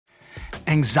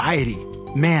Anxiety.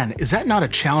 Man, is that not a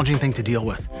challenging thing to deal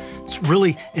with? It's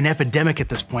really an epidemic at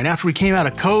this point. After we came out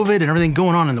of COVID and everything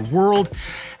going on in the world,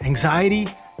 anxiety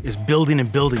is building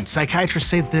and building. Psychiatrists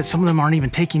say that some of them aren't even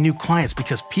taking new clients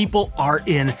because people are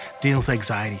dealing with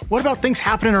anxiety. What about things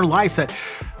happening in our life that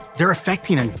they're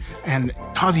affecting and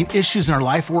causing issues in our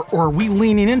life, or are we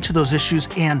leaning into those issues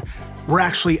and we're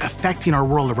actually affecting our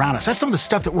world around us? That's some of the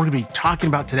stuff that we're gonna be talking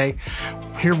about today.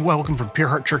 Here, welcome from Pure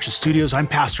Heart Church's studios. I'm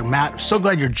Pastor Matt. So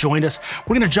glad you joined us.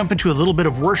 We're gonna jump into a little bit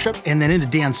of worship and then into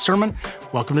Dan's sermon.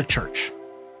 Welcome to church.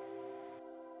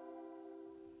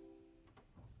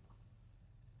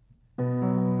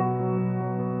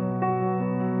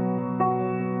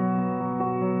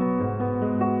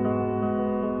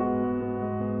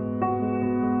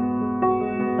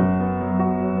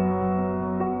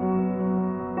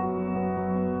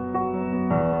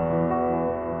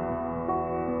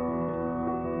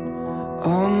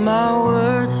 All my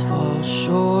words fall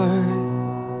short.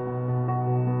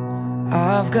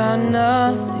 I've got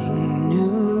nothing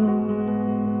new.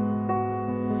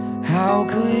 How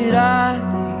could I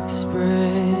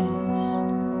express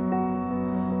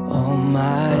all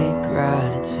my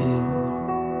gratitude?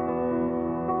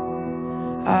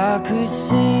 I could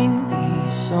sing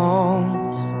these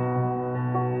songs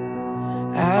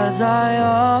as I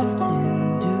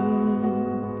often do.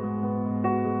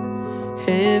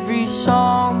 Every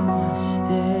song must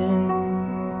end,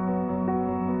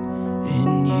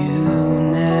 and you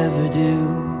never do.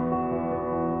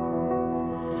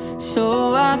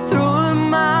 So I throw up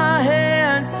my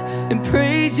hands and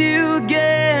praise you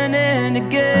again and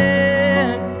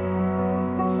again,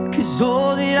 'cause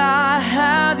all that I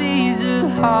have is a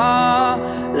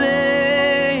hallelujah,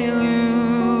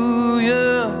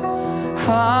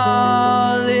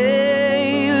 hallelujah.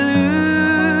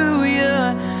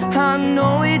 I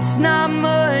know it's not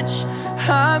much,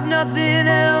 I've nothing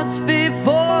else fit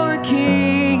for a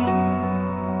king,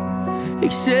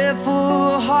 except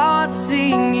for a heart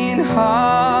singing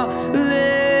hallelujah,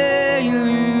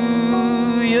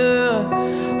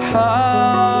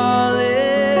 hallelujah.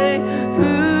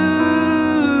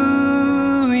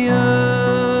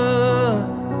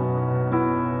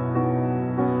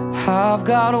 I've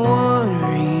got one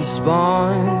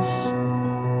response,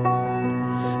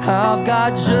 I've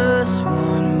got just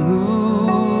one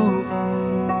move.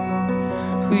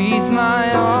 With my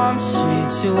arms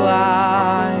stretched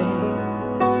wide,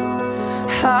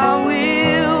 I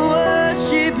will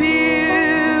worship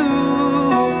you.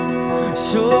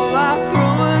 So I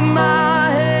throw up my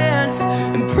hands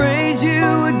and praise you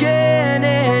again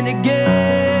and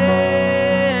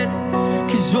again,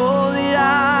 'cause all that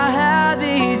I have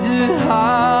is a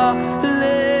hallelujah,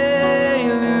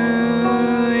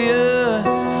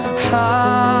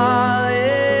 hallelujah.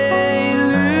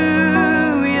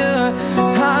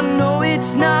 I know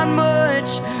it's not much,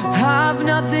 I've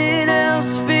nothing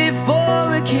else fit for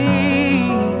a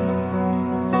king,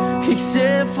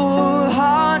 except for a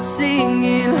heart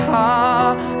singing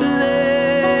hallelujah,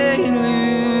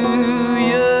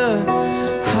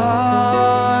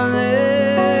 hallelujah.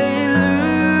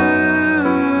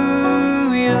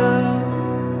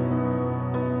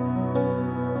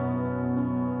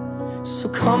 So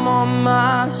come on,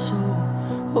 my soul,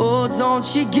 oh, don't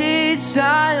you get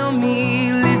shy on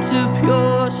me. Lift up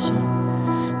your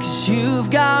song, 'cause you've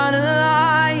got a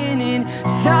lion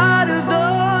inside of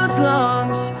those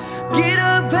lungs. Get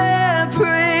up and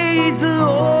praise the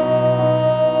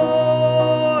Lord.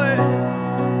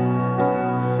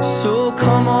 So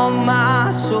come on,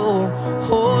 my soul,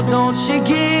 oh, don't you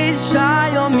get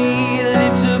shy on me.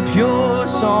 Lift up your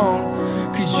song,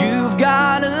 'cause you've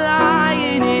got a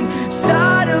lion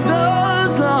inside of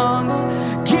those lungs.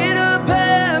 Get up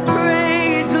and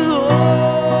praise the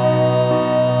Lord.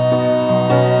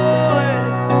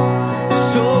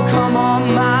 So come on,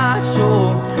 my soul,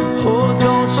 oh,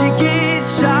 don't you get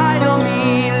shy on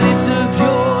me. Lift up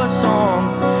your song,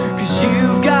 'cause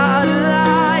you've got a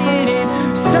lion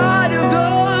inside of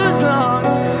those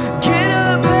lungs. Get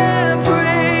up and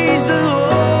praise the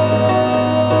Lord.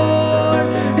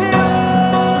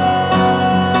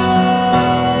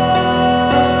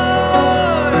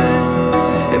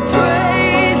 And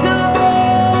praise the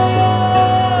Lord.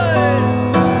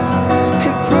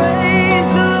 And praise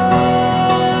the Lord.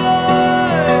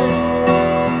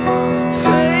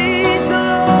 Praise the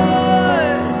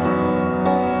Lord.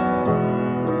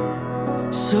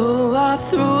 So I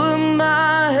throw up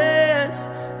my hands,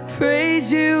 praise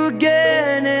you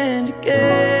again and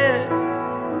again,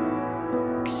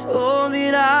 'cause all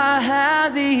that I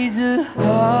have is a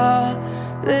hallelujah,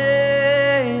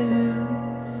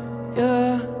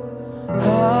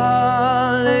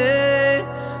 hallelujah.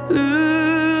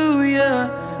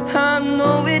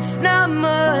 it's not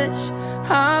much.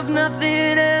 I've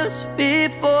nothing else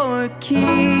fit for a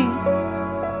king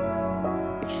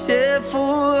except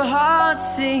for a heart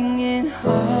singing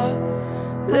hallelujah,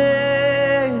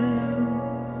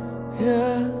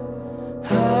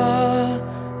 hallelujah.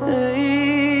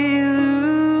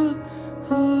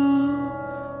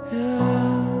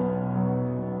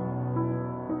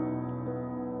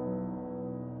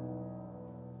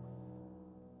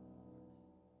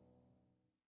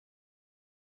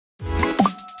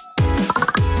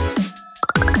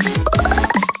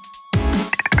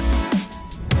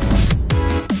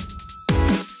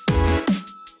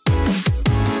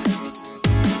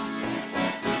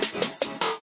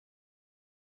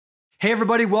 Hey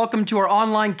everybody, welcome to our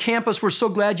online campus. We're so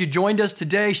glad you joined us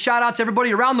today. Shout out to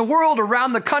everybody around the world,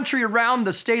 around the country, around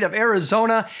the state of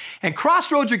Arizona. And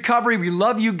Crossroads Recovery, we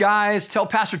love you guys. Tell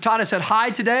Pastor Todd I said hi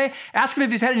today. Ask him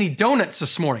if he's had any donuts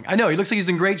this morning. I know, he looks like he's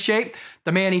in great shape.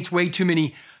 The man eats way too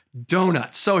many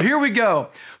donuts. So here we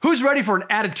go. Who's ready for an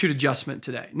attitude adjustment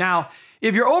today? Now,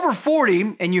 if you're over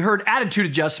 40 and you heard attitude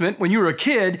adjustment when you were a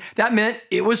kid, that meant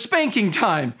it was spanking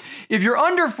time. If you're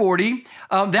under 40,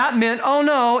 that meant, oh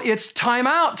no, it's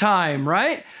timeout time,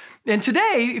 right? And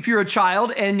today, if you're a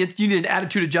child and you need an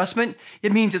attitude adjustment,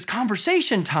 it means it's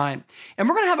conversation time. And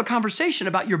we're gonna have a conversation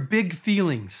about your big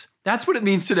feelings. That's what it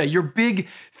means today, your big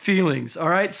feelings, all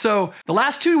right? So the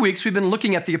last 2 weeks, we've been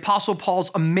looking at the Apostle Paul's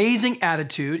amazing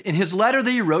attitude in his letter that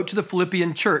he wrote to the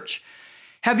Philippian church.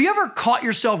 Have you ever caught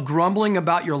yourself grumbling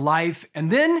about your life and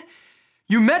then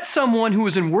you met someone who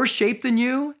was in worse shape than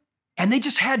you and they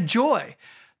just had joy?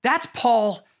 That's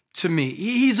Paul to me.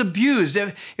 He's abused.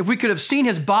 If we could have seen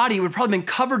his body, it would have probably been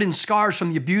covered in scars from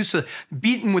the abuse,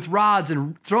 beaten with rods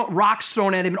and rocks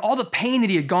thrown at him and all the pain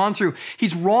that he had gone through.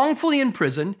 He's wrongfully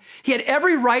imprisoned. He had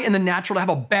every right in the natural to have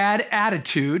a bad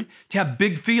attitude, to have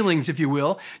big feelings, if you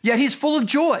will, yet he's full of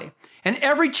joy. And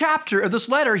every chapter of this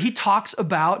letter, he talks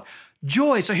about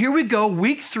joy. So here we go,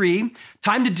 week 3,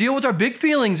 time to deal with our big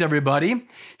feelings, everybody.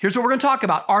 Here's what we're gonna talk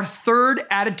about, our third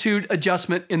attitude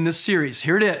adjustment in this series.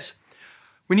 Here it is.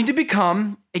 We need to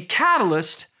become a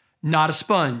catalyst, not a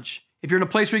sponge. If you're in a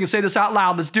place where you can say this out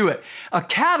loud, let's do it. A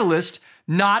catalyst,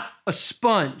 not a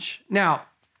sponge. Now,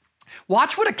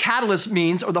 watch what a catalyst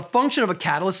means or the function of a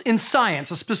catalyst in science,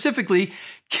 specifically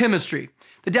chemistry.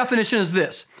 The definition is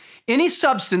this. Any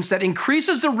substance that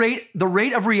increases the rate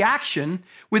of reaction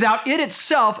without it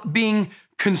itself being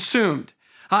consumed.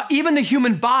 Even the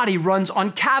human body runs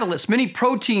on catalysts. Many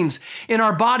proteins in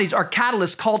our bodies are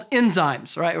catalysts called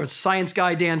enzymes, right? Or science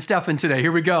guy Dan Steffen today,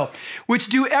 here we go. Which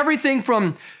do everything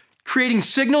from creating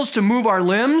signals to move our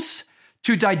limbs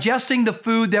to digesting the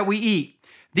food that we eat.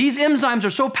 These enzymes are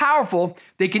so powerful,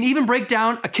 they can even break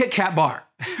down a Kit Kat bar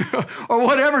or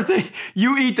whatever thing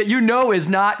you eat that you know is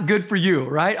not good for you,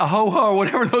 right? A ho-ho,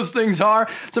 whatever those things are,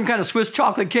 some kind of Swiss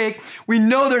chocolate cake. We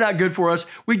know they're not good for us.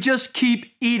 We just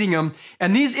keep eating them.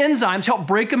 And these enzymes help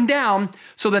break them down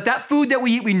so that that food that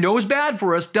we eat we know is bad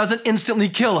for us doesn't instantly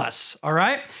kill us, all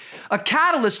right? A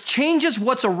catalyst changes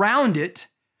what's around it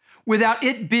without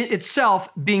it itself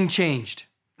being changed.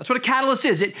 That's what a catalyst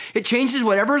is. It changes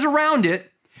whatever is around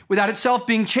it without itself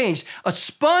being changed. A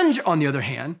sponge, on the other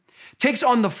hand, takes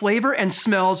on the flavor and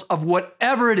smells of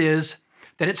whatever it is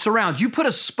that it surrounds. You put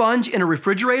a sponge in a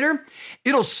refrigerator,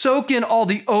 it'll soak in all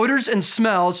the odors and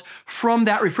smells from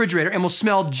that refrigerator and will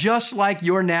smell just like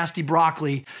your nasty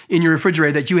broccoli in your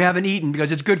refrigerator that you haven't eaten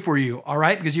because it's good for you, all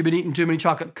right? Because you've been eating too many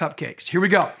chocolate cupcakes. Here we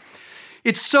go.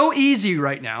 It's so easy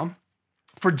right now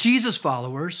for Jesus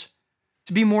followers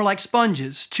to be more like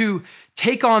sponges, to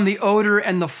take on the odor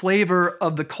and the flavor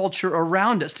of the culture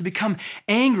around us, to become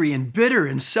angry and bitter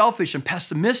and selfish and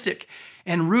pessimistic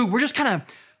and rude. We're just kind of,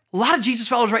 a lot of Jesus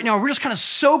followers right now, we're just kind of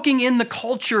soaking in the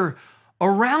culture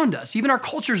around us, even our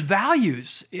culture's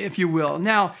values, if you will.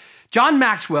 Now, John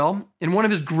Maxwell, in one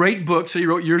of his great books that he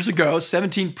wrote years ago,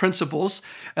 17 Principles,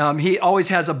 he always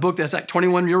has a book that's like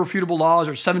 21 Irrefutable Laws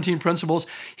or 17 Principles.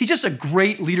 He's just a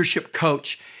great leadership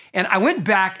coach. And I went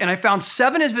back and I found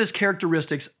 7 of his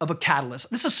characteristics of a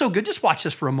catalyst. This is so good. Just watch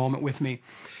this for a moment with me.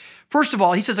 First of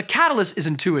all, he says a catalyst is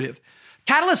intuitive.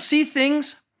 Catalysts see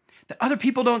things that other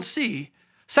people don't see.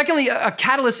 Secondly, a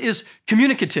catalyst is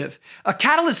communicative. A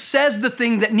catalyst says the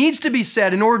thing that needs to be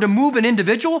said in order to move an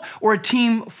individual or a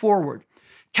team forward.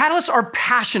 Catalysts are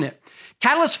passionate.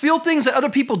 Catalysts feel things that other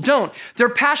people don't. They're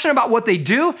passionate about what they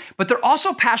do, but they're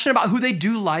also passionate about who they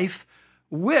do life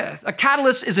with. A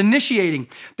catalyst is initiating.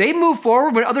 They move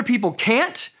forward when other people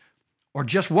can't or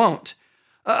just won't.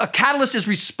 A catalyst is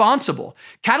responsible.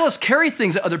 Catalysts carry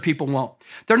things that other people won't.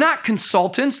 They're not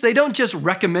consultants. They don't just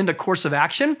recommend a course of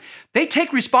action. They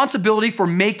take responsibility for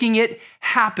making it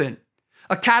happen.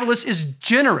 A catalyst is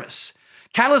generous.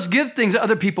 Catalysts give things that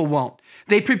other people won't.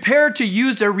 They prepare to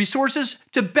use their resources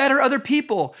to better other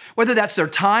people, whether that's their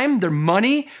time, their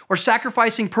money, or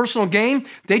sacrificing personal gain.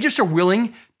 They just are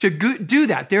willing to do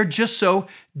that. They're just so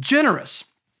generous.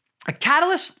 A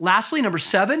catalyst, lastly, number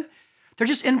 7, they're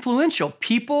just influential.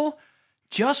 People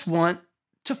just want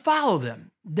to follow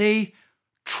them. They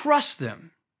trust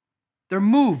them. They're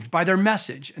moved by their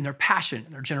message and their passion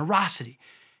and their generosity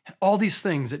and all these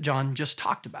things that John just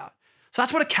talked about. So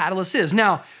that's what a catalyst is.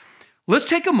 Now, let's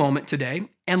take a moment today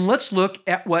and let's look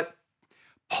at what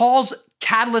Paul's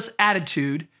catalyst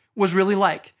attitude was really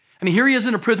like. I mean, here he is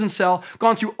in a prison cell,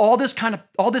 gone through all this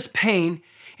pain,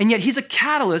 and yet he's a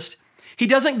catalyst. He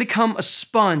doesn't become a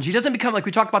sponge. He doesn't become, like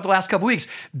we talked about the last couple weeks,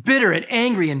 bitter and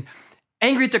angry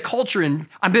at the culture, and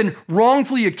I've been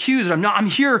wrongfully accused. I'm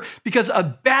here because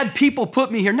bad people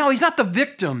put me here. No, he's not the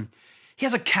victim. He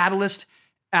has a catalyst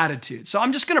attitude. So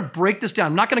I'm just going to break this down.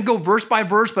 I'm not going to go verse by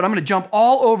verse, but I'm going to jump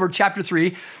all over chapter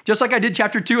 3, just like I did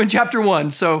chapter 2 and chapter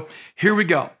 1. So here we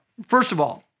go. First of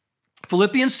all,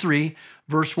 Philippians 3,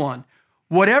 verse 1.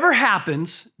 Whatever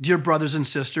happens, dear brothers and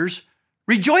sisters,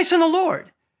 rejoice in the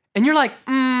Lord. And you're like,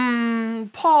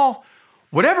 Paul,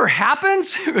 whatever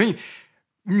happens? I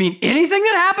mean, anything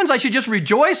that happens, I should just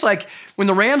rejoice? Like when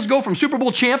the Rams go from Super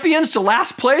Bowl champions to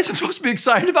last place, I'm supposed to be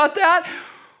excited about that?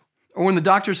 Or when the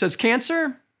doctor says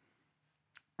cancer?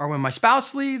 Or when my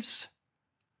spouse leaves?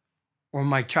 Or when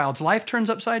my child's life turns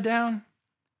upside down?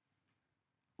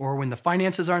 Or when the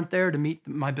finances aren't there to meet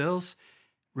my bills?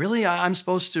 Really, I'm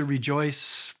supposed to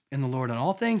rejoice in the Lord on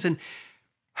all things? And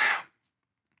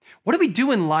what do we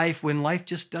do in life when life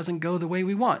just doesn't go the way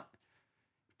we want?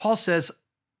 Paul says,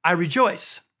 I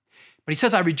rejoice. But he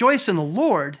says, I rejoice in the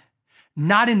Lord,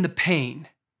 not in the pain.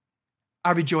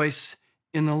 I rejoice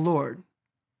in the Lord.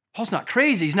 Paul's not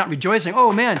crazy. He's not rejoicing.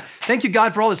 Oh man, thank you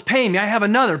God for all this pain. May I have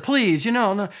another, please?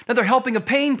 Another helping of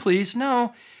pain, please.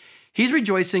 No, he's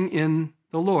rejoicing in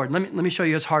the Lord. Let me show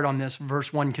you his heart on this.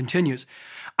 Verse 1 continues.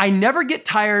 I never get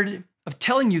tired of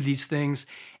telling you these things,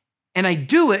 and I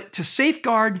do it to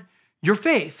safeguard your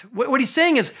faith. What he's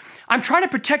saying is, I'm trying to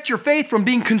protect your faith from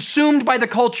being consumed by the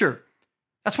culture.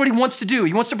 That's what he wants to do.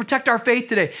 He wants to protect our faith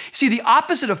today. See, the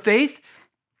opposite of faith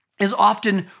is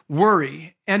often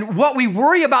worry. And what we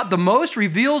worry about the most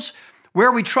reveals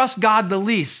where we trust God the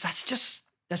least. That's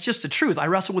just the truth. I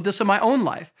wrestle with this in my own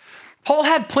life. Paul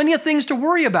had plenty of things to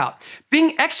worry about.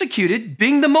 Being executed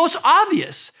being the most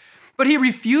obvious. But he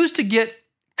refused to get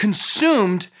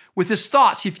consumed with his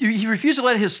thoughts. He refused to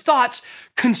let his thoughts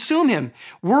consume him.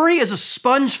 Worry is a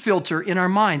sponge filter in our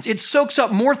minds. It soaks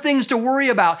up more things to worry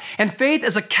about. And faith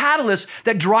is a catalyst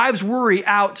that drives worry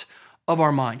out of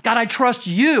our mind. God, I trust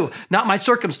you, not my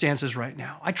circumstances right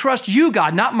now. I trust you,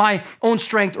 God, not my own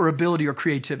strength or ability or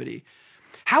creativity.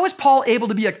 How is Paul able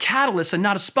to be a catalyst and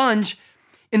not a sponge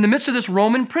in the midst of this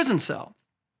Roman prison cell?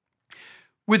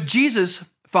 With Jesus'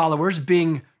 followers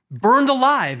being burned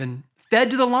alive and fed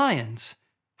to the lions,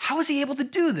 how is he able to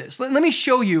do this? Let me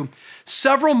show you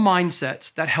several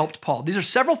mindsets that helped Paul. These are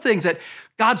several things that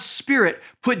God's Spirit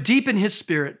put deep in his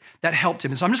spirit that helped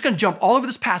him. And so I'm just going to jump all over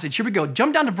this passage. Here we go.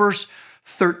 Jump down to verse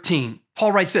 13.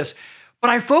 Paul writes this, but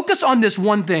I focus on this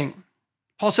one thing.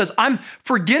 Paul says, I'm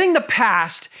forgetting the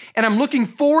past and I'm looking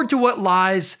forward to what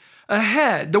lies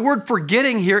ahead. The word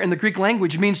forgetting here in the Greek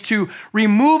language means to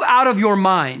remove out of your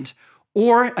mind,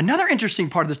 or another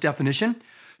interesting part of this definition,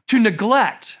 to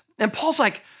neglect. And Paul's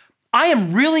like, I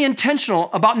am really intentional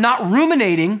about not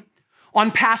ruminating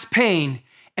on past pain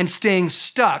and staying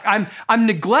stuck. I'm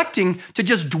neglecting to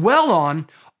just dwell on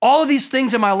all of these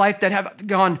things in my life that have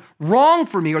gone wrong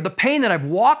for me or the pain that I've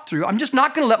walked through. I'm just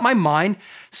not going to let my mind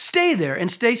stay there and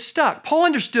stay stuck. Paul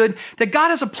understood that God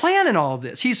has a plan in all of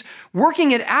this. He's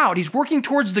working it out. He's working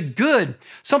towards the good.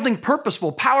 Something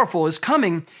purposeful, powerful is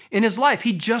coming in his life.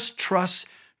 He just trusts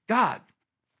God.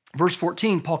 Verse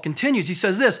 14, Paul continues. He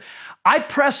says this, I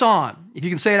press on. If you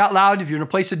can say it out loud, if you're in a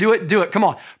place to do it, do it. Come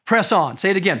on, press on.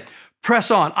 Say it again.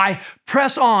 Press on. I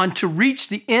press on to reach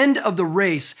the end of the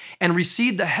race and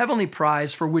receive the heavenly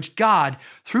prize for which God,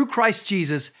 through Christ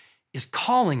Jesus, is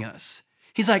calling us.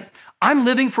 He's like, I'm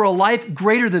living for a life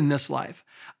greater than this life.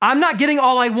 I'm not getting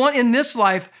all I want in this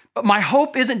life, but my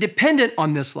hope isn't dependent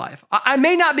on this life. I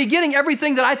may not be getting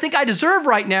everything that I think I deserve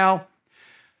right now,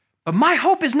 but my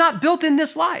hope is not built in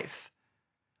this life.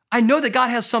 I know that God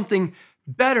has something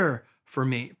better for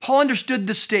me. Paul understood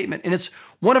this statement, and it's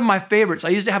one of my favorites. I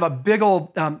used to have a big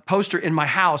old poster in my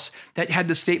house that had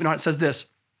this statement on it. It says this,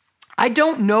 I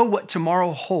don't know what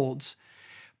tomorrow holds,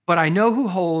 but I know who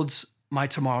holds my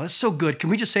tomorrow. That's so good. Can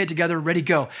we just say it together? Ready,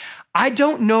 go. I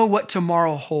don't know what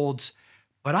tomorrow holds,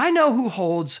 but I know who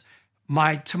holds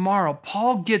my tomorrow.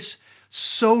 Paul gets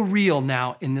so real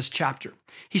now in this chapter.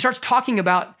 He starts talking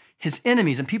about his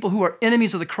enemies and people who are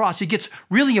enemies of the cross. He gets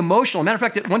really emotional. Matter of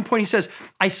fact, at one point he says,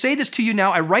 I say this to you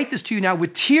now, I write this to you now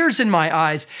with tears in my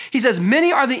eyes. He says,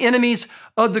 many are the enemies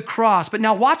of the cross. But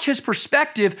now watch his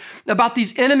perspective about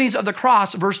these enemies of the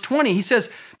cross. Verse 20, he says,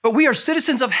 but we are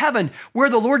citizens of heaven where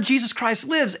the Lord Jesus Christ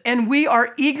lives, and we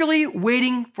are eagerly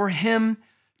waiting for him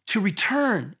to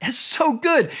return. It's so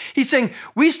good. He's saying,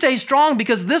 we stay strong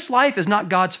because this life is not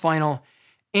God's final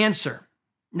answer.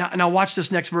 Now watch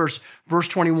this next verse, verse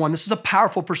 21. This is a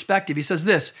powerful perspective. He says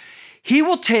this, he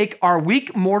will take our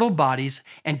weak mortal bodies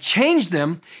and change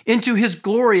them into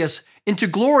glorious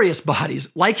bodies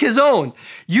like his own,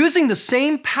 using the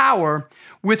same power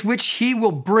with which he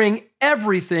will bring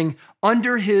everything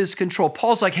under his control.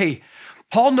 Paul's like, hey,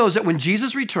 Paul knows that when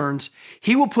Jesus returns,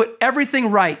 he will put everything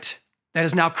right that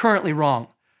is now currently wrong.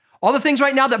 All the things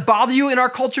right now that bother you in our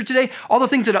culture today, all the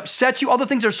things that upset you, all the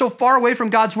things that are so far away from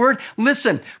God's word,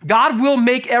 listen, God will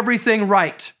make everything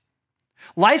right.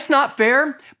 Life's not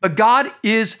fair, but God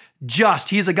is just.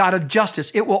 He is a God of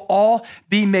justice. It will all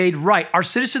be made right. Our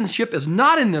citizenship is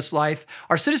not in this life.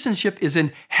 Our citizenship is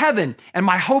in heaven, and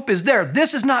my hope is there.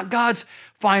 This is not God's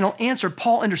final answer.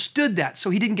 Paul understood that, so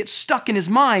he didn't get stuck in his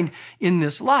mind in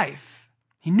this life.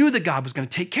 He knew that God was going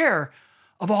to take care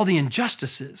of all the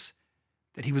injustices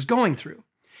that he was going through.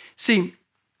 See,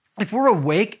 if we're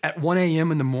awake at 1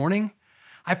 a.m. in the morning,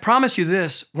 I promise you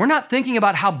this, we're not thinking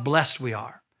about how blessed we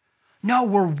are. No,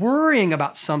 we're worrying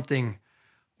about something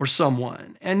or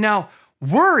someone. And now,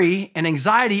 worry and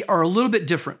anxiety are a little bit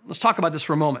different. Let's talk about this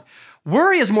for a moment.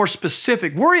 Worry is more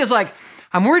specific. Worry is like,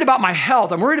 I'm worried about my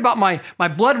health. I'm worried about my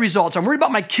blood results. I'm worried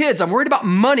about my kids. I'm worried about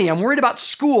money. I'm worried about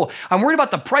school. I'm worried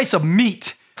about the price of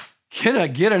meat. Can I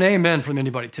get an amen from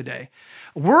anybody today?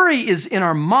 Worry is in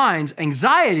our minds.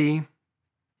 Anxiety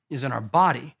is in our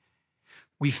body.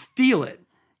 We feel it.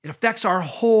 It affects our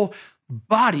whole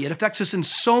body. It affects us in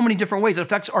so many different ways. It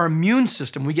affects our immune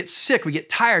system. We get sick. We get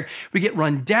tired. We get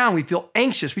run down. We feel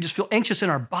anxious. We just feel anxious in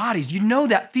our bodies. You know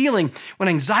that feeling when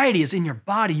anxiety is in your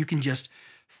body. You can just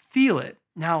feel it.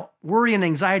 Now, worry and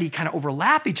anxiety kind of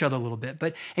overlap each other a little bit,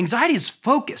 but anxiety is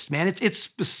focused, man. It's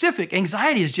specific.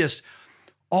 Anxiety is just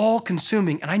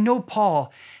all-consuming. And I know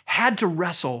Paul had to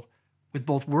wrestle with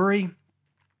both worry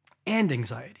and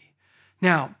anxiety.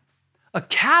 Now, a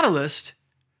catalyst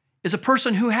is a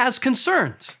person who has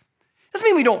concerns. Doesn't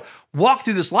mean we don't walk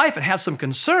through this life and have some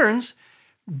concerns,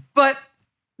 but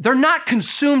they're not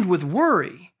consumed with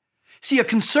worry. See, a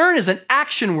concern is an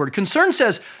action word. Concern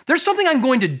says, there's something I'm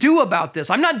going to do about this.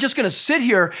 I'm not just going to sit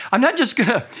here. I'm not just going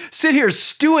to sit here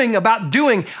stewing about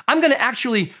doing. I'm going to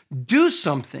actually do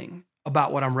something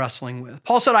about what I'm wrestling with.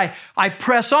 Paul said, I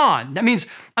press on. That means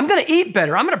I'm going to eat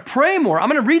better. I'm going to pray more. I'm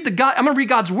going to read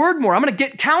God's word more. I'm going to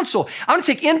get counsel. I'm going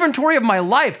to take inventory of my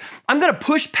life. I'm going to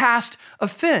push past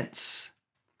offense.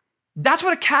 That's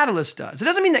what a catalyst does. It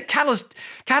doesn't mean that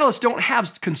catalysts don't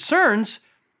have concerns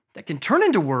that can turn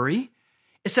into worry.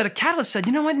 It's that a catalyst said,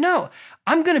 you know what? No,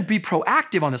 I'm going to be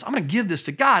proactive on this. I'm going to give this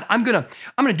to God. I'm going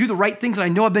to do the right things that I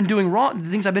know I've been doing wrong. The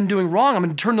things I've been doing wrong, I'm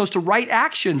going to turn those to right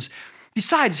actions.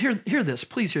 Besides, hear this,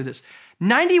 please hear this.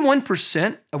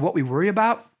 91% of what we worry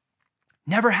about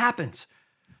never happens.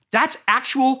 That's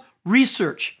actual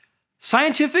research,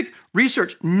 scientific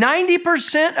research.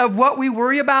 90% of what we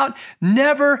worry about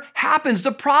never happens.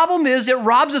 The problem is it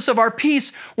robs us of our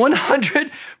peace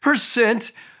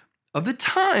 100% of the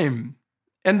time.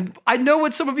 And I know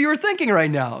what some of you are thinking right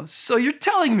now. So you're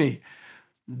telling me,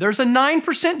 there's a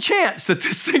 9% chance that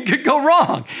this thing could go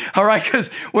wrong. All right, because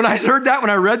when I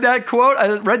read that quote,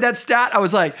 I read that stat, I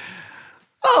was like,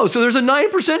 oh, so there's a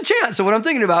 9% chance that what I'm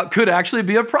thinking about could actually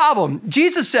be a problem.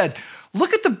 Jesus said,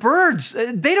 look at the birds.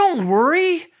 They don't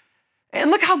worry.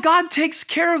 And look how God takes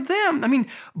care of them. I mean,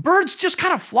 birds just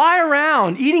kind of fly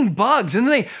around eating bugs, and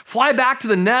then they fly back to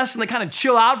the nest and they kind of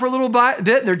chill out for a little bit.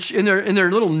 They're in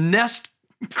their little nest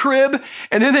crib,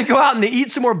 and then they go out and they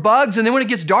eat some more bugs, and then when it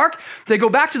gets dark, they go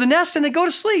back to the nest and they go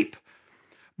to sleep.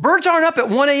 Birds aren't up at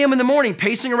 1 a.m. in the morning,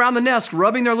 pacing around the nest,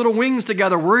 rubbing their little wings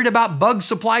together, worried about bug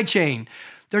supply chain.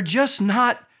 They're just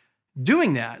not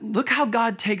doing that. Look how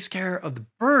God takes care of the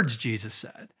birds, Jesus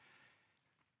said.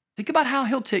 Think about how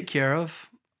he'll take care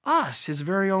of us, his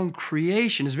very own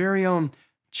creation, his very own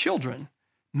children,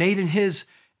 made in his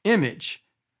image.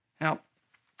 Now,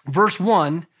 verse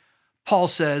 1, Paul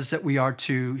says that we are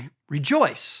to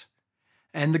rejoice.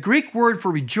 And the Greek word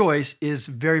for rejoice is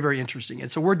very, very interesting.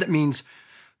 It's a word that means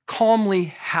calmly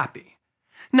happy.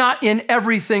 Not in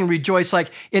everything rejoice, like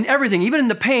in everything, even in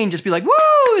the pain, just be like,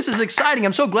 woo, this is exciting.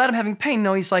 I'm so glad I'm having pain.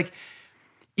 No, he's like,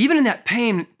 even in that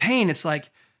pain, it's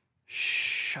like,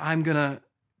 I'm going to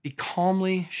be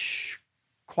calmly,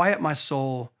 quiet my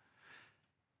soul,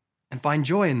 and find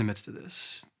joy in the midst of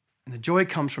this. And the joy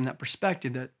comes from that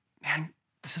perspective that, man,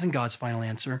 this isn't God's final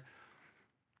answer.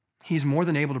 He's more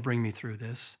than able to bring me through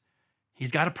this.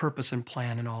 He's got a purpose and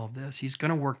plan in all of this. He's going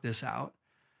to work this out.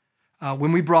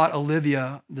 When we brought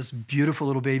Olivia, this beautiful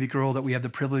little baby girl that we have the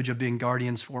privilege of being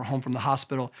guardians for, home from the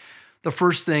hospital, the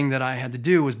first thing that I had to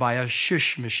do was buy a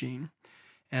shush machine.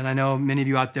 And I know many of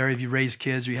you out there, if you raise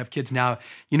kids or you have kids now,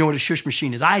 you know what a shush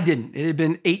machine is. I didn't. It had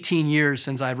been 18 years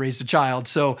since I raised a child.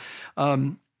 So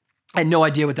I had no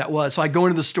idea what that was. So I go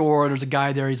into the store and there's a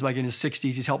guy there. He's like in his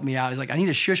 60s. He's helping me out. He's like, I need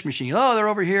a shush machine. Oh, they're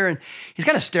over here. And he's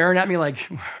kind of staring at me like,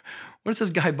 what is this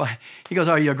guy buy? He goes,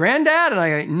 are you a granddad? And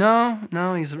I go,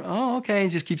 no. He's, oh, okay. He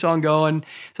just keeps on going.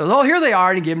 So, oh, here they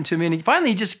are. And he gave them to me. And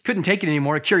he just couldn't take it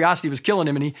anymore. Curiosity was killing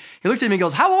him. And he looked at me and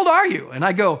goes, how old are you? And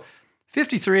I go,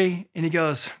 53. And he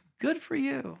goes, good for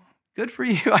you. Good for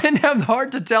you. I didn't have the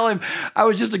heart to tell him I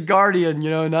was just a guardian,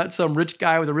 not some rich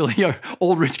guy with a really young,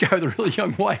 old rich guy with a really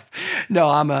young wife. No,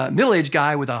 I'm a middle-aged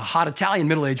guy with a hot Italian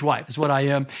middle-aged wife is what I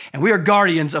am. And we are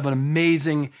guardians of an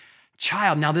amazing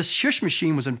child. Now, this shush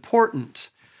machine was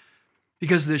important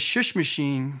because this shush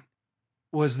machine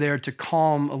was there to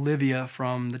calm Olivia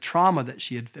from the trauma that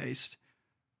she had faced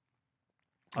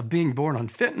of being born on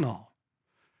fentanyl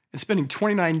and spending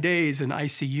 29 days in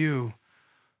ICU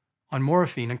on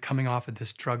morphine and coming off of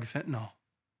this drug fentanyl.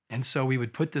 And so we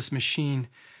would put this machine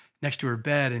next to her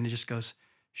bed and it just goes,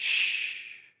 shh,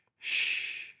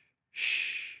 shh,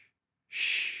 shh,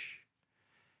 shh.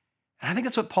 And I think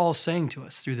that's what Paul's saying to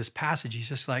us through this passage. He's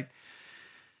just like,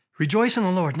 rejoice in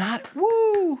the Lord, not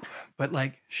woo, but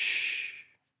like, shh,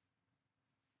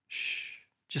 shh.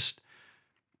 Just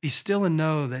be still and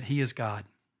know that he is God.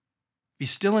 Be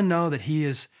still and know that he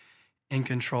is in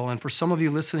control. And for some of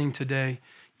you listening today,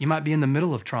 you might be in the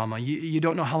middle of trauma. You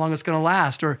don't know how long it's going to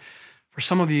last. Or for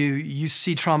some of you, you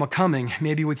see trauma coming,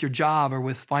 maybe with your job or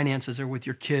with finances or with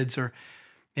your kids, or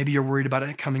maybe you're worried about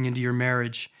it coming into your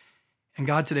marriage. And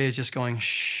God today is just going,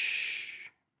 shh,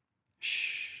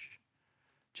 shh.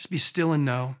 Just be still and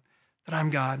know that I'm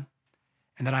God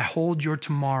and that I hold your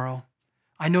tomorrow.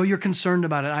 I know you're concerned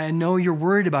about it. I know you're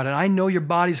worried about it. I know your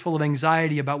body's full of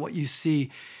anxiety about what you see.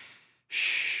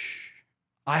 Shh.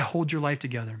 I hold your life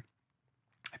together.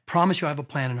 I promise you I have a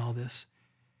plan in all this.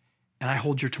 And I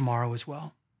hold your tomorrow as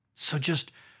well. So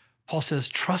just, Paul says,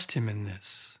 trust him in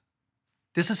this.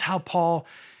 This is how Paul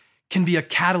can be a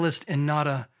catalyst and not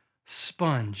a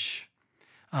sponge.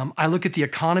 I look at the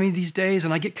economy these days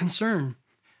and I get concerned.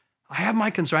 I have my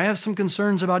concern. I have some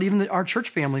concerns about even our church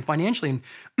family financially,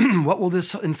 and what will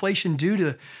this inflation do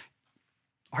to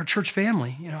our church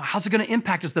family? How's it going to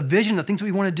impact us, the vision, the things that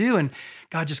we want to do? And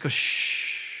God just goes,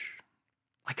 shh,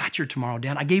 I got your tomorrow,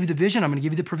 Dan. I gave you the vision. I'm going to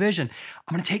give you the provision.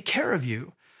 I'm going to take care of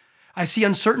you. I see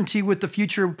uncertainty with the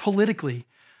future politically,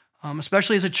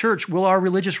 especially as a church. Will our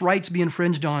religious rights be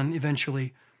infringed on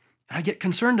eventually? And I get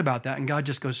concerned about that. And God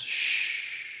just goes,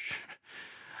 shh.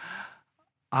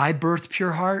 I birthed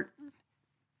pure heart,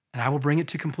 and I will bring it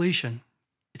to completion.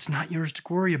 It's not yours to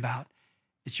worry about.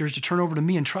 It's yours to turn over to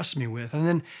me and trust me with. And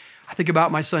then I think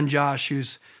about my son, Josh,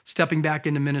 who's stepping back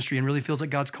into ministry and really feels like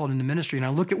God's called into ministry. And I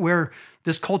look at where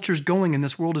this culture is going and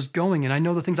this world is going. And I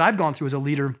know the things I've gone through as a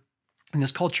leader in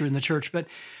this culture in the church, but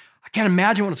I can't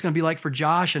imagine what it's going to be like for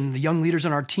Josh and the young leaders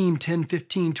on our team 10,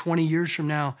 15, 20 years from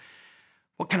now.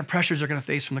 What kind of pressures they're going to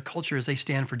face from the culture as they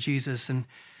stand for Jesus. And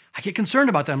I get concerned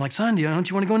about that. I'm like, son, don't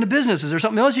you want to go into business? Is there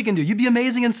something else you can do? You'd be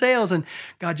amazing in sales. And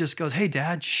God just goes, hey,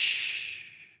 Dad,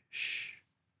 shh,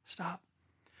 stop.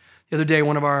 The other day,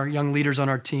 one of our young leaders on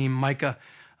our team, Micah,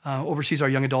 oversees our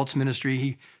young adults ministry.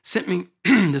 He sent me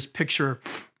this picture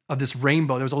of this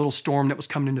rainbow. There was a little storm that was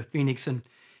coming into Phoenix, and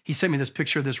he sent me this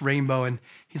picture of this rainbow, and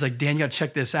he's like, Dan, you got to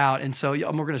check this out. And so we're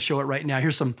going to show it right now.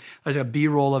 There's a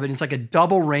B-roll of it. It's like a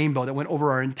double rainbow that went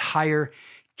over our entire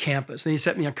campus. Then he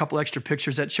sent me a couple extra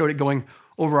pictures that showed it going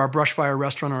over our Brushfire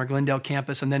restaurant on our Glendale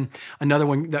campus, and then another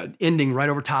one ending right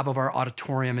over top of our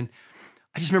auditorium. And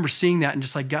I just remember seeing that, and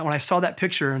just like God, when I saw that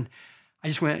picture, and I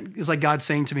just went, it was like God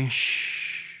saying to me,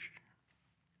 shh,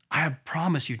 I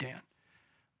promise you, Dan,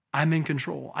 I'm in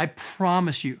control. I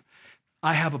promise you,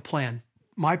 I have a plan.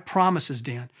 My promises,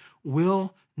 Dan,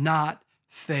 will not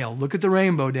fail. Look at the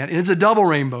rainbow, Dan. And it's a double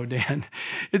rainbow, Dan.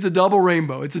 It's a double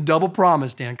rainbow. It's a double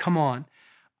promise, Dan. Come on.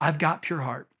 I've got pure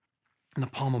heart in the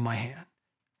palm of my hand.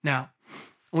 Now,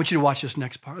 I want you to watch this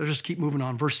next part. Let's just keep moving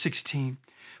on. Verse 16.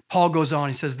 Paul goes on,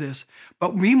 he says this,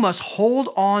 but we must hold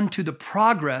on to the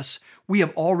progress we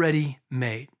have already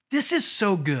made. This is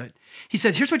so good. He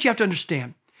says, here's what you have to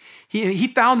understand. He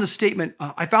found this statement.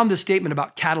 I found this statement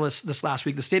about catalysts this last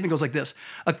week. The statement goes like this: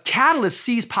 a catalyst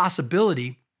sees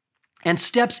possibility and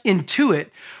steps into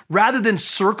it rather than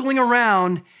circling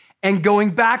around and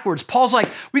going backwards. Paul's like,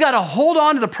 we got to hold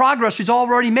on to the progress we've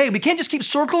already made. We can't just keep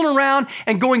circling around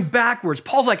and going backwards.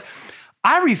 Paul's like,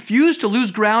 I refuse to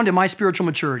lose ground in my spiritual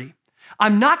maturity.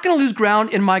 I'm not going to lose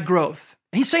ground in my growth.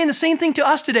 And he's saying the same thing to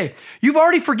us today. You've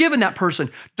already forgiven that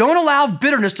person. Don't allow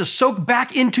bitterness to soak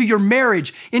back into your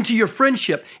marriage, into your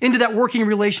friendship, into that working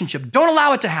relationship. Don't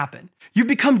allow it to happen. You've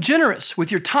become generous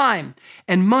with your time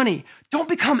and money. Don't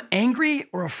become angry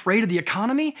or afraid of the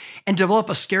economy and develop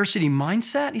a scarcity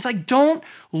mindset. He's like, don't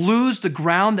lose the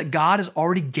ground that God has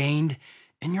already gained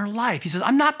in your life. He says,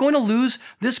 I'm not going to lose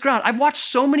this ground. I've watched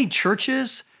so many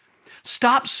churches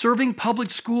stop serving public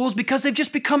schools because they've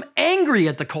just become angry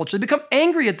at the culture. They become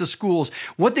angry at the schools,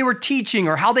 what they were teaching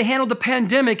or how they handled the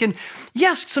pandemic. And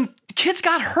yes, some kids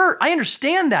got hurt. I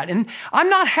understand that. And I'm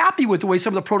not happy with the way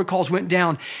some of the protocols went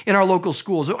down in our local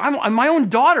schools. My own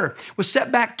daughter was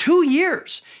set back 2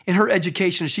 years in her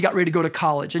education as she got ready to go to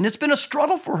college. And it's been a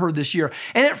struggle for her this year.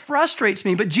 And it frustrates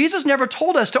me. But Jesus never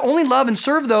told us to only love and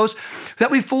serve those that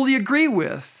we fully agree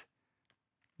with.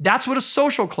 That's what a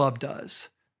social club does.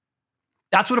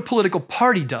 That's what a political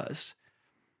party does.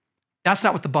 That's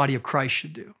not what the body of Christ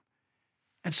should do.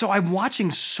 And so I'm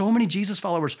watching so many Jesus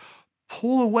followers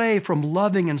pull away from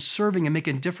loving and serving and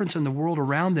making a difference in the world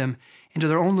around them into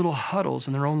their own little huddles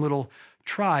and their own little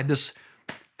tribe. This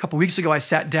couple weeks ago, I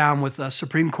sat down with a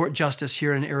Supreme Court justice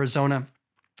here in Arizona.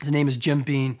 His name is Jim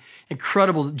Bean,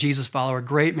 incredible Jesus follower,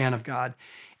 great man of God.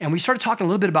 And we started talking a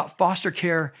little bit about foster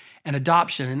care and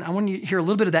adoption. And I want you to hear a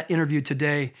little bit of that interview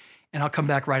today. And I'll come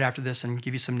back right after this and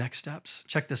give you some next steps.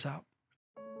 Check this out.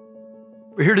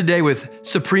 We're here today with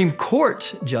Supreme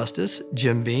Court Justice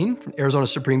Jim Bean from Arizona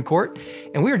Supreme Court.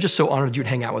 And we are just so honored you'd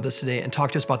hang out with us today and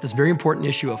talk to us about this very important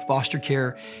issue of foster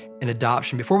care and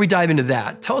adoption. Before we dive into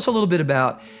that, tell us a little bit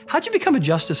about how'd you become a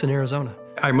justice in Arizona?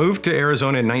 I moved to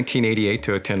Arizona in 1988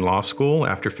 to attend law school.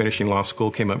 After finishing law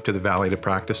school, came up to the Valley to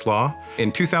practice law.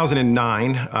 In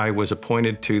 2009, I was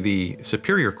appointed to the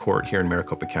Superior Court here in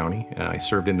Maricopa County. I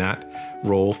served in that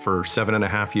role for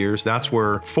 7.5 years. That's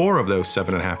where 4 of those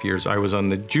 7.5 years I was on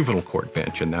the juvenile court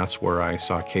bench, and that's where I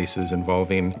saw cases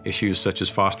involving issues such as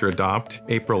foster adopt.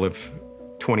 April of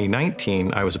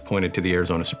 2019, I was appointed to the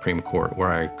Arizona Supreme Court, where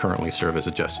I currently serve as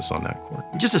a justice on that court.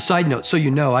 Just a side note, so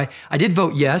you know, I did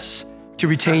vote yes to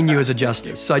retain you as a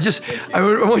justice. So I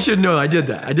want you to know I did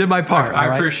that. I did my part.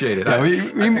 I appreciate it. Yeah,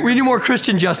 we need more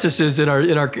Christian justices in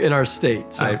our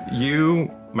state. So.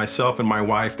 You, myself, and my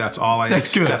wife. That's all I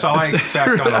expect on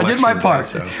election day. I did my part.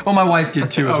 So. Well, my wife did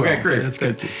too as well. Okay, great. That's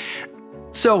good.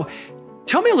 So,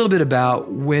 tell me a little bit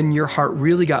about when your heart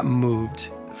really got moved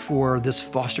for this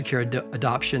foster care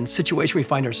adoption situation we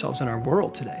find ourselves in our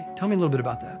world today. Tell me a little bit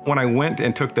about that. When I went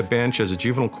and took the bench as a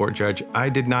juvenile court judge, I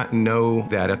did not know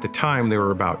that at the time there were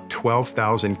about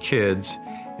 12,000 kids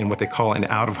in what they call an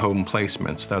out-of-home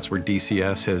placements. That's where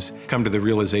DCS has come to the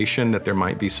realization that there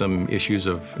might be some issues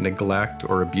of neglect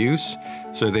or abuse.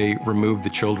 So they removed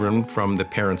the children from the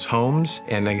parents' homes.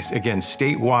 And again,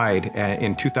 statewide,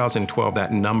 in 2012,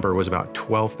 that number was about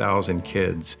 12,000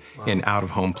 kids in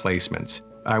out-of-home placements.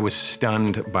 I was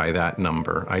stunned by that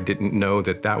number. I didn't know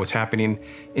that that was happening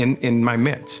in my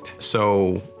midst.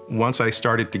 So once I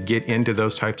started to get into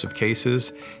those types of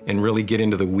cases and really get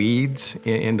into the weeds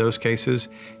in those cases,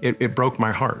 it broke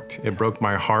my heart. It broke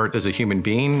my heart as a human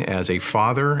being, as a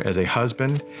father, as a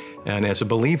husband, and as a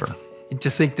believer. To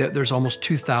think that there's almost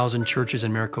 2,000 churches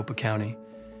in Maricopa County,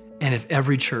 and if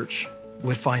every church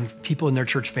would find people in their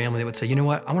church family that would say, you know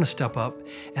what, I want to step up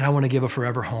and I want to give a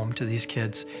forever home to these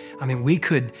kids. I mean, we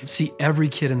could see every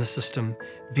kid in the system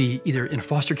be either in a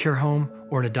foster care home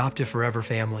or an adoptive forever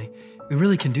family. We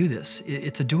really can do this.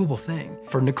 It's a doable thing.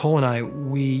 For Nicole and I,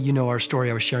 you know our story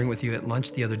I was sharing with you at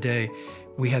lunch the other day.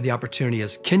 We had the opportunity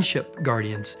as kinship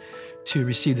guardians to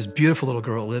receive this beautiful little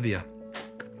girl, Olivia,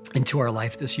 into our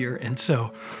life this year. And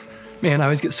so, man, I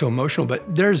always get so emotional,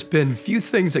 but there's been few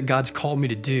things that God's called me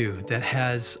to do that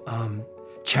has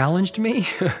challenged me,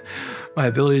 my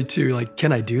ability to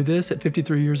can I do this at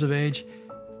 53 years of age,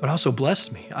 but also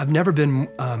blessed me. I've never been,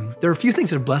 there are a few things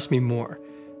that have blessed me more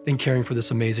than caring for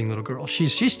this amazing little girl.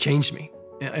 She's changed me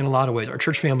in a lot of ways. Our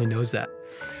church family knows that.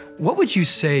 What would you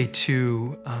say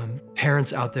to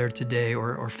parents out there today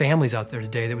or families out there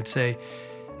today that would say,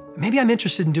 maybe I'm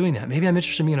interested in doing that. Maybe I'm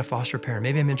interested in being a foster parent.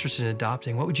 Maybe I'm interested in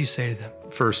adopting. What would you say to them?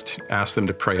 First, ask them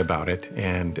to pray about it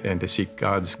and to seek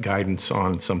God's guidance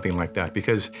on something like that,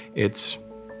 because it's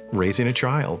raising a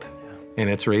child. And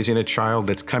it's raising a child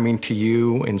that's coming to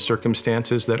you in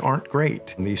circumstances that aren't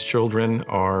great. These children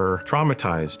are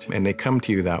traumatized and they come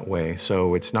to you that way.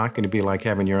 So it's not going to be like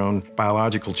having your own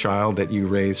biological child that you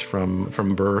raise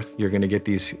from birth. You're going to get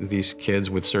these kids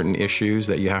with certain issues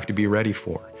that you have to be ready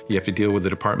for. You have to deal with the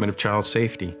Department of Child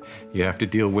Safety. You have to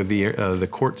deal with the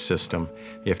court system.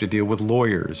 You have to deal with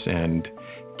lawyers and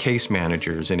case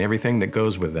managers and everything that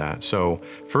goes with that. So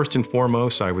first and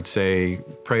foremost, I would say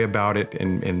pray about it,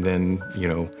 and then,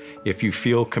 if you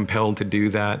feel compelled to do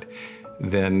that,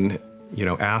 then,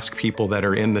 ask people that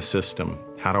are in the system,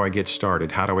 how do I get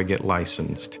started? How do I get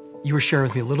licensed? You were sharing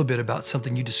with me a little bit about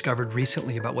something you discovered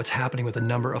recently about what's happening with a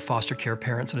number of foster care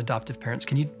parents and adoptive parents.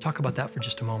 Can you talk about that for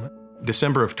just a moment?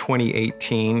 December of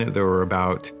 2018, there were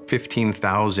about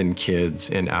 15,000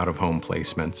 kids in out-of-home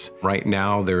placements. Right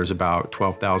now, there's about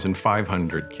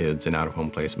 12,500 kids in out-of-home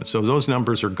placements. So those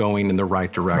numbers are going in the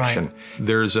right direction. Right.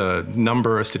 There's a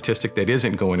statistic that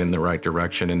isn't going in the right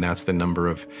direction, and that's the number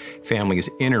of families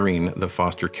entering the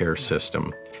foster care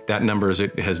system. That number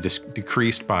has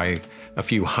decreased by a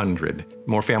few hundred.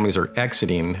 More families are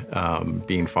exiting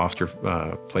being foster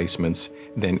placements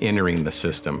than entering the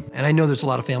system. And I know there's a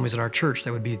lot of families in our church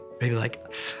that would be maybe like,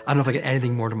 I don't know if I get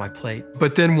anything more to my plate.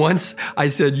 But then once I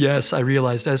said yes, I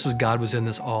realized God was in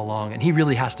this all along, and He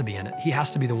really has to be in it. He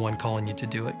has to be the one calling you to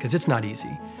do it, because it's not easy.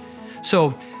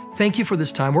 So thank you for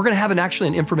this time. We're going to have actually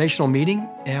an informational meeting,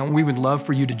 and we would love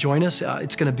for you to join us.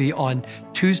 It's going to be on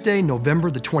Tuesday,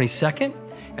 November the 22nd.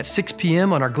 At 6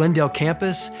 p.m. on our Glendale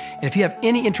campus. And if you have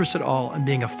any interest at all in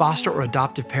being a foster or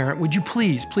adoptive parent, would you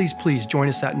please join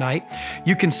us that night?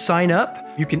 You can sign up.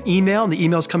 You can email, and the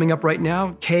email's coming up right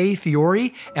now,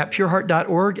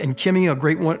 kfiore@pureheart.org. And Kimmy, a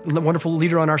great, wonderful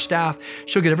leader on our staff,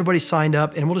 she'll get everybody signed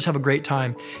up, and we'll just have a great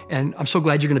time. And I'm so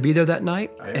glad you're going to be there that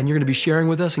night, and you're going to be sharing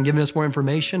with us and giving us more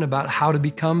information about how to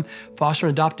become foster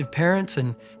and adoptive parents,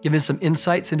 and giving us some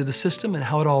insights into the system and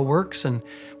how it all works. And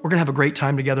we're going to have a great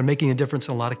time together, making a difference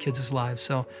in a lot of kids' lives.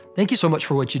 So thank you so much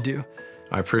for what you do.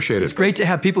 I appreciate it. It's great to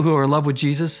have people who are in love with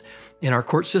Jesus in our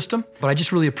court system, but I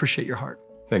just really appreciate your heart.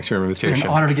 Thanks for your invitation. It's an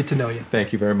honor to get to know you.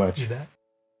 Thank you very much. You bet.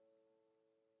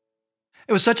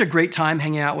 It was such a great time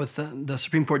hanging out with the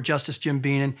Supreme Court Justice Jim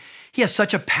Bean, and he has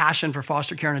such a passion for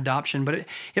foster care and adoption, but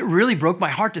it really broke my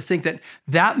heart to think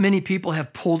that many people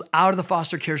have pulled out of the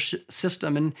foster care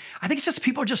system, and I think it's just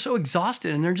people are just so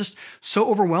exhausted, and they're just so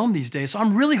overwhelmed these days. So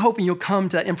I'm really hoping you'll come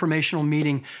to that informational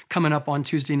meeting coming up on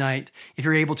Tuesday night, if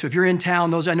you're able to. If you're in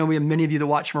town, I know we have many of you that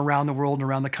watch from around the world and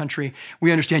around the country.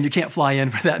 We understand you can't fly in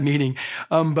for that meeting,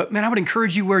 but man, I would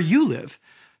encourage you where you live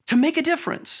to make a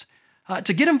difference.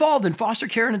 To get involved in foster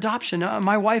care and adoption.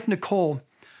 My wife, Nicole,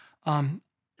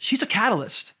 she's a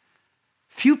catalyst.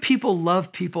 Few people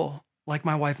love people like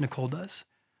my wife, Nicole, does.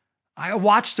 I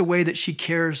watched the way that she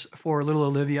cares for little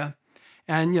Olivia.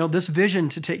 And, this vision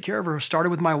to take care of her started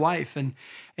with my wife.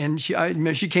 And she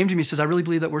came to me and says, I really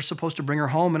believe that we're supposed to bring her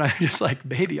home. And I'm just like,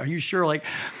 baby, are you sure?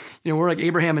 We're like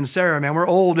Abraham and Sarah, man. We're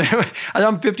old.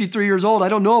 I'm 53 years old. I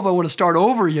don't know if I want to start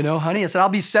over, honey. I said, I'll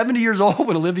be 70 years old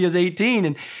when Olivia's 18.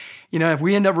 And if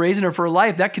we end up raising her for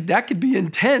life, that could be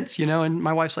intense, And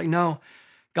my wife's like, no,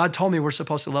 God told me we're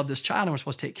supposed to love this child and we're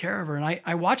supposed to take care of her. And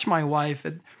I watch my wife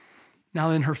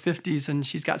now in her 50s, and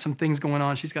she's got some things going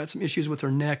on. She's got some issues with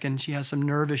her neck, and she has some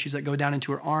nerve issues that go down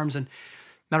into her arms. And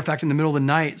matter of fact, in the middle of the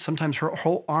night, sometimes her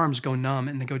whole arms go numb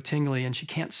and they go tingly, and she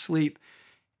can't sleep.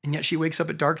 And yet she wakes up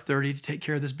at dark 30 to take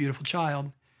care of this beautiful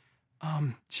child.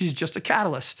 She's just a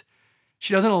catalyst.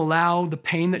 She doesn't allow the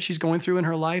pain that she's going through in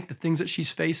her life, the things that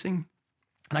she's facing.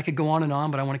 And I could go on and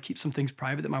on, but I want to keep some things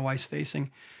private that my wife's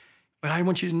facing. But I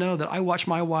want you to know that I watch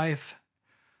my wife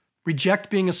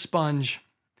reject being a sponge,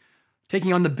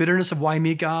 taking on the bitterness of why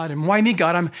me, God? And why me,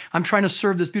 God? I'm trying to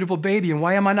serve this beautiful baby, and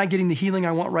why am I not getting the healing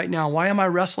I want right now? Why am I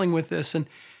wrestling with this?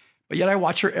 But yet I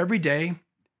watch her every day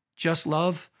just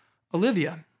love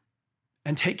Olivia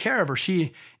and take care of her.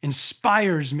 She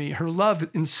inspires me. Her love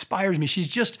inspires me. She's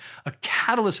just a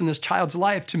catalyst in this child's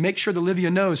life to make sure that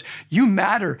Olivia knows you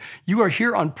matter. You are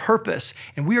here on purpose,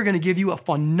 and we are going to give you a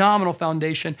phenomenal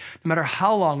foundation no matter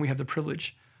how long we have the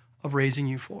privilege of raising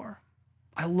you for.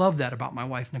 I love that about my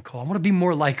wife, Nicole. I want to be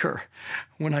more like her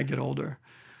when I get older.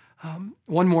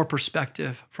 One more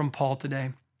perspective from Paul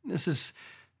today. This is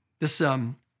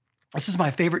my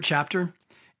favorite chapter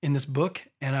in this book,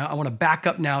 and I want to back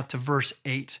up now to verse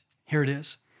 8. Here it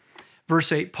is.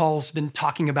 Verse 8, Paul's been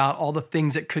talking about all the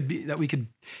things that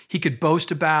he could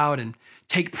boast about and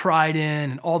take pride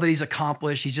in, and all that he's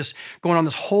accomplished. He's just going on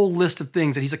this whole list of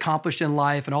things that he's accomplished in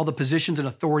life and all the positions and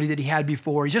authority that he had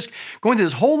before. He's just going through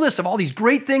this whole list of all these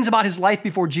great things about his life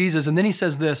before Jesus. And then he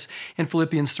says this in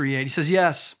Philippians 3:8. He says,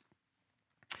 yes,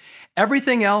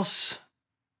 everything else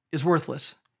is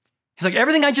worthless. He's like,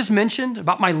 everything I just mentioned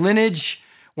about my lineage,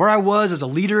 where I was as a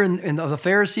leader in the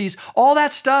Pharisees, all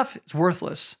that stuff is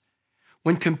worthless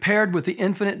when compared with the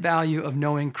infinite value of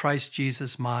knowing Christ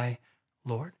Jesus, my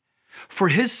Lord. For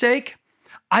his sake,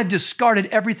 I've discarded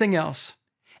everything else,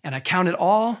 and I count it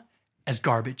all as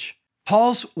garbage.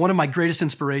 Paul's one of my greatest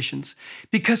inspirations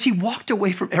because he walked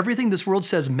away from everything this world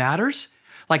says matters,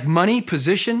 like money,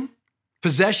 position,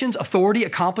 possessions, authority,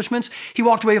 accomplishments. He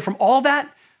walked away from all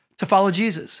that to follow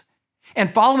Jesus.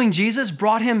 And following Jesus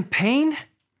brought him pain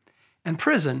and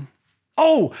prison.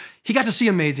 Oh, he got to see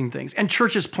amazing things and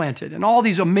churches planted and all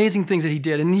these amazing things that he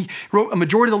did. And he wrote a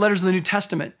majority of the letters of the New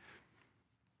Testament.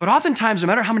 But oftentimes, no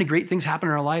matter how many great things happen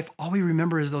in our life, all we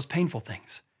remember is those painful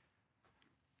things.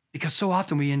 Because so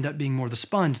often we end up being more the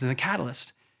sponge than the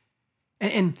catalyst.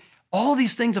 And all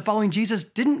these things of following Jesus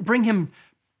didn't bring him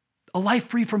a life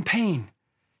free from pain.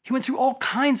 He went through all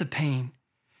kinds of pain,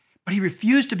 but he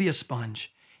refused to be a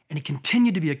sponge and he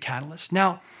continued to be a catalyst.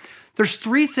 Now, there's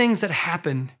three things that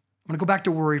happen. I'm going to go back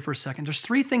to worry for a second. There's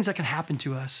three things that can happen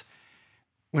to us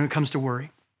when it comes to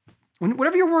worry.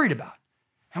 Whatever you're worried about.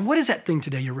 And what is that thing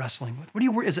today you're wrestling with? What do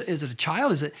you worry? Is it a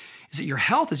child? Is it your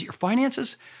health? Is it your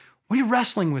finances? What are you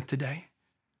wrestling with today?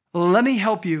 Let me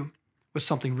help you with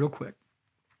something real quick.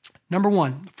 Number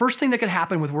one, the first thing that could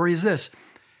happen with worry is this.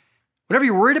 Whatever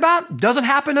you're worried about doesn't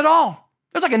happen at all.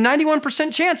 There's like a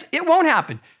 91% chance it won't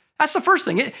happen. That's the first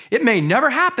thing. It may never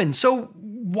happen. So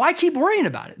why keep worrying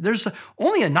about it? There's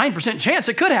only a 9% chance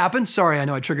it could happen. Sorry, I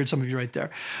know I triggered some of you right there.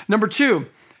 Number two,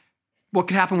 what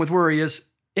can happen with worry is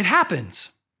it happens.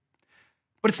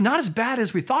 But it's not as bad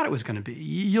as we thought it was going to be.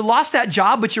 You lost that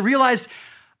job, but you realized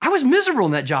I was miserable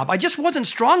in that job. I just wasn't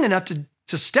strong enough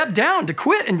to step down, to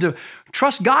quit, and to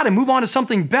trust God and move on to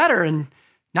something better. And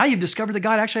now you've discovered that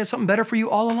God actually had something better for you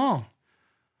all along.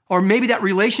 Or maybe that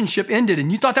relationship ended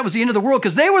and you thought that was the end of the world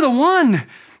because they were the one.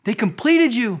 They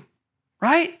completed you,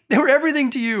 right? They were everything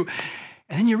to you.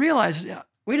 And then you realize,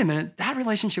 wait a minute, that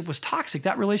relationship was toxic.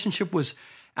 That relationship was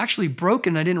actually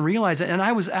broken. I didn't realize it. And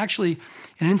I was actually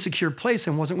in an insecure place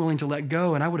and wasn't willing to let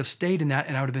go. And I would have stayed in that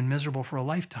and I would have been miserable for a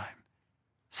lifetime.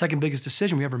 Second biggest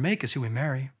decision we ever make is who we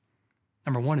marry.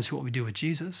 Number one is what we do with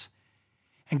Jesus.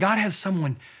 And God has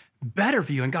someone better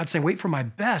for you. And God's saying, wait for my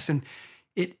best. And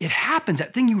it happens.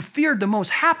 That thing you feared the most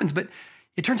happens, but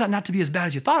it turns out not to be as bad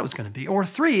as you thought it was going to be. Or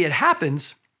three, it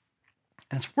happens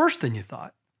and it's worse than you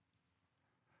thought.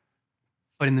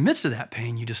 But in the midst of that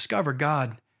pain, you discover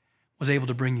God was able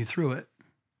to bring you through it.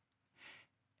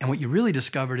 And what you really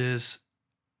discovered is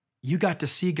you got to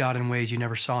see God in ways you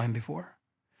never saw him before.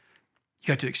 You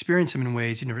got to experience him in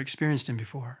ways you never experienced him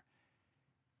before.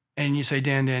 And you say,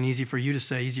 Dan, easy for you to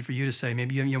say.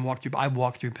 Maybe you haven't walked through, but I've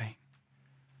walked through pain.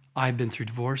 I've been through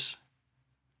divorce.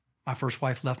 My first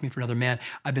wife left me for another man.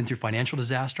 I've been through financial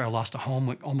disaster. I lost a home,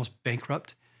 went almost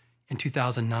bankrupt in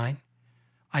 2009.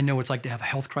 I know what it's like to have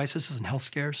health crises and health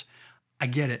scares. I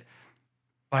get it.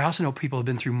 But I also know people have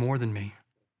been through more than me.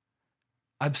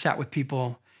 I've sat with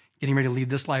people getting ready to leave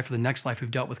this life or the next life who've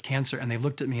dealt with cancer, and they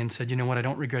looked at me and said, you know what, I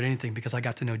don't regret anything because I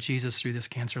got to know Jesus through this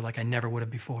cancer like I never would have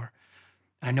before.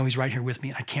 And I know he's right here with me,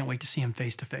 and I can't wait to see him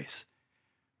face to face.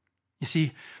 You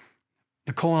see,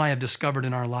 Nicole and I have discovered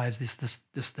in our lives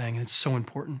this thing, and it's so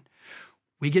important.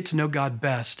 We get to know God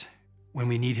best when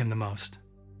we need him the most.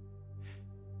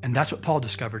 And that's what Paul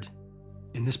discovered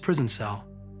in this prison cell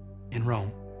in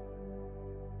Rome.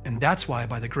 And that's why,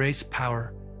 by the grace,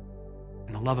 power,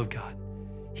 and the love of God,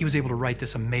 he was able to write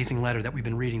this amazing letter that we've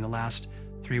been reading the last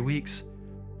 3 weeks.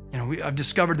 I've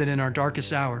discovered that in our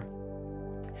darkest hour,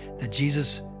 that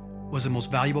Jesus was the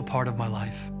most valuable part of my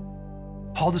life.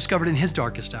 Paul discovered in his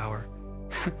darkest hour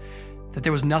that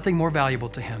there was nothing more valuable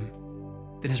to him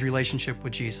than his relationship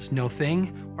with Jesus. No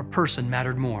thing or person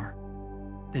mattered more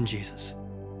than Jesus.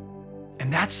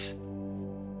 And that's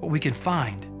what we can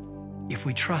find if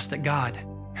we trust that God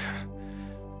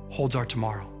holds our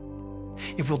tomorrow.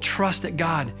 If we'll trust that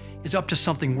God is up to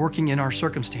something working in our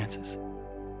circumstances.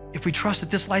 If we trust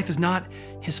that this life is not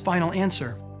his final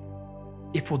answer.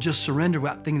 If we'll just surrender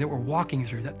that thing that we're walking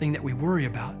through, that thing that we worry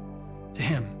about, to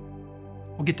him.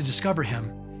 We'll get to discover him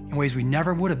in ways we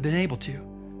never would have been able to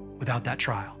without that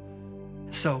trial.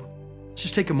 So let's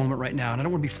just take a moment right now, and I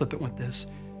don't want to be flippant with this.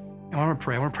 I want to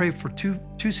pray. I want to pray for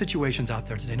two situations out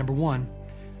there today. Number one,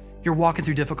 you're walking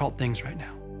through difficult things right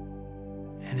now.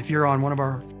 And if you're on one of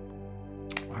our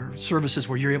services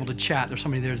where you're able to chat, there's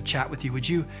somebody there to chat with you, would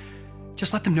you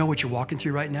just let them know what you're walking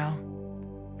through right now?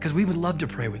 Because we would love to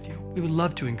pray with you. We would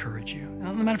love to encourage you.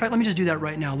 As a matter of fact, let me just do that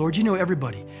right now. Lord, you know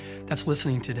everybody that's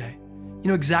listening today. You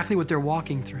know exactly what they're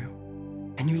walking through.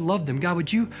 and you love them. God,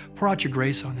 would you pour out your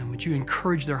grace on them? Would you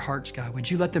encourage their hearts, God? Would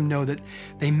you let them know that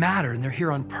they matter and they're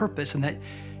here on purpose and that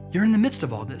you're in the midst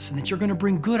of all this and that you're gonna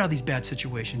bring good out of these bad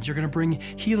situations. You're gonna bring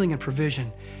healing and provision.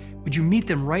 Would you meet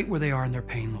them right where they are in their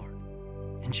pain, Lord?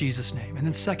 In Jesus' name. And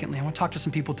then secondly, I want to talk to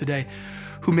some people today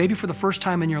who maybe for the first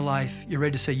time in your life, you're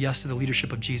ready to say yes to the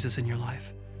leadership of Jesus in your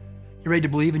life. You're ready to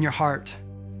believe in your heart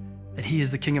that he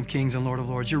is the King of Kings and Lord of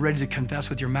Lords. You're ready to confess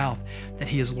with your mouth that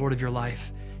he is Lord of your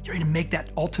life. You're ready to make that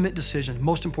ultimate decision,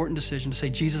 most important decision, to say,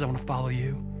 Jesus, I want to follow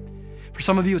you. For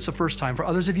some of you, it's the first time. For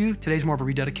others of you, today's more of a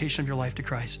rededication of your life to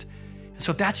Christ. And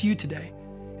so if that's you today,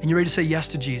 and you're ready to say yes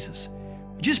to Jesus,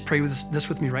 would you just pray this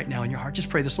with me right now in your heart? Just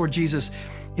pray this. Lord Jesus,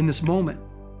 in this moment,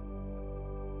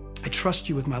 I trust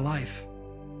you with my life.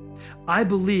 I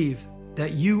believe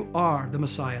that you are the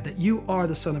Messiah, that you are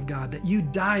the Son of God, that you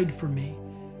died for me.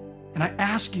 And I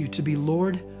ask you to be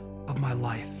Lord of my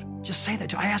life. Just say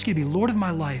that. I ask you to be Lord of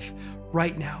my life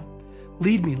right now.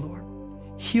 Lead me, Lord.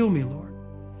 Heal me, Lord.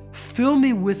 Fill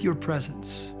me with your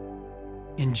presence.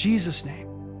 In Jesus' name,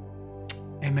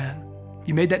 amen. If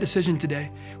you made that decision today,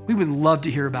 we would love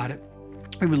to hear about it.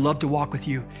 We would love to walk with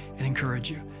you and encourage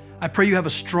you. I pray you have a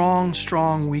strong,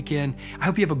 strong weekend. I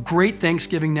hope you have a great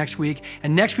Thanksgiving next week.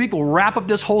 And next week, we'll wrap up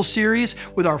this whole series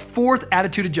with our 4th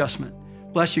attitude adjustment.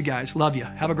 Bless you guys. Love you.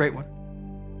 Have a great one.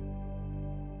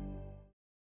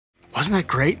 Wasn't that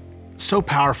great? So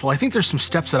powerful. I think there's some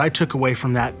steps that I took away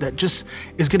from that just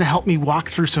is going to help me walk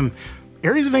through some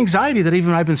areas of anxiety that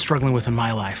even I've been struggling with in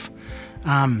my life.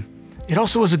 It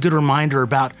also was a good reminder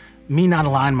about me not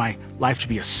allowing my life to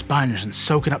be a sponge and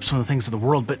soaking up some of the things of the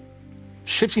world, but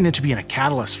shifting into being a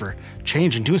catalyst for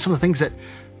change and doing some of the things that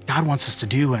God wants us to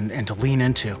do and to lean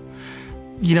into.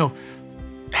 You know,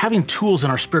 having tools in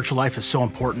our spiritual life is so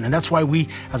important, and that's why we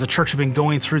as a church have been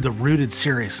going through the Rooted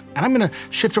series. And I'm gonna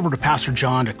shift over to Pastor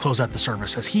John to close out the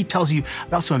service as he tells you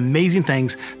about some amazing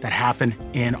things that happened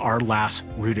in our last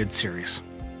Rooted series.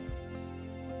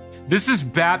 This is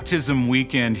baptism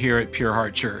weekend here at Pure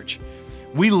Heart Church.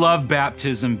 We love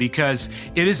baptism because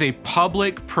it is a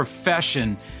public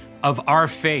profession of our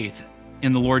faith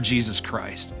in the Lord Jesus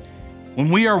Christ. When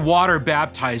we are water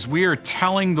baptized, we are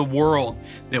telling the world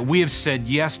that we have said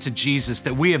yes to Jesus,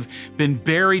 that we have been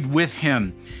buried with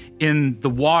him in the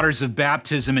waters of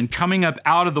baptism, and coming up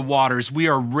out of the waters, we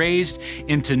are raised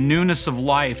into newness of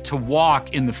life to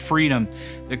walk in the freedom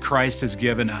that Christ has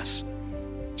given us.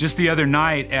 Just the other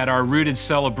night at our Rooted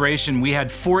celebration, we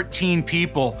had 14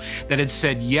 people that had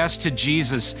said yes to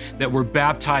Jesus that were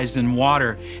baptized in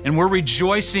water. And we're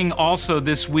rejoicing also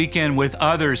this weekend with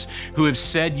others who have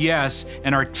said yes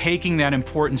and are taking that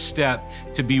important step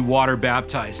to be water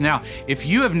baptized. Now, if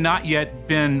you have not yet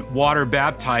been water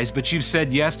baptized, but you've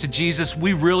said yes to Jesus,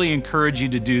 we really encourage you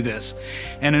to do this.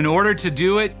 And in order to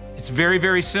do it, it's very,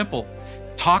 very simple.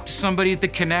 Talk to somebody at the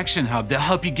Connection Hub. They'll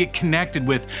help you get connected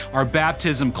with our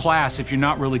baptism class if you're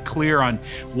not really clear on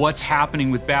what's happening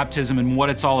with baptism and what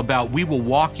it's all about. We will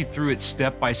walk you through it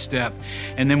step by step.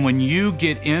 And then when you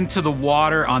get into the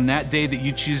water on that day that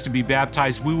you choose to be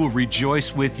baptized, we will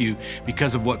rejoice with you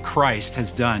because of what Christ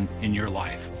has done in your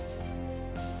life.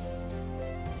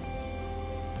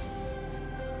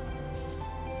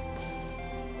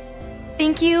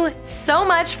 Thank you so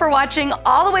much for watching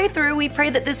all the way through. We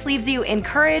pray that this leaves you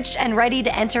encouraged and ready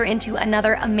to enter into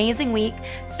another amazing week.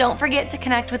 Don't forget to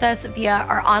connect with us via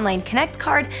our online Connect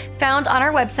card found on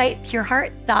our website,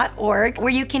 pureheart.org,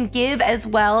 where you can give as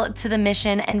well to the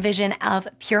mission and vision of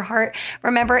Pure Heart.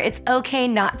 Remember, it's okay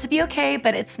not to be okay,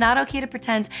 but it's not okay to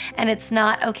pretend, and it's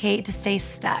not okay to stay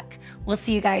stuck. We'll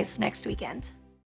see you guys next weekend.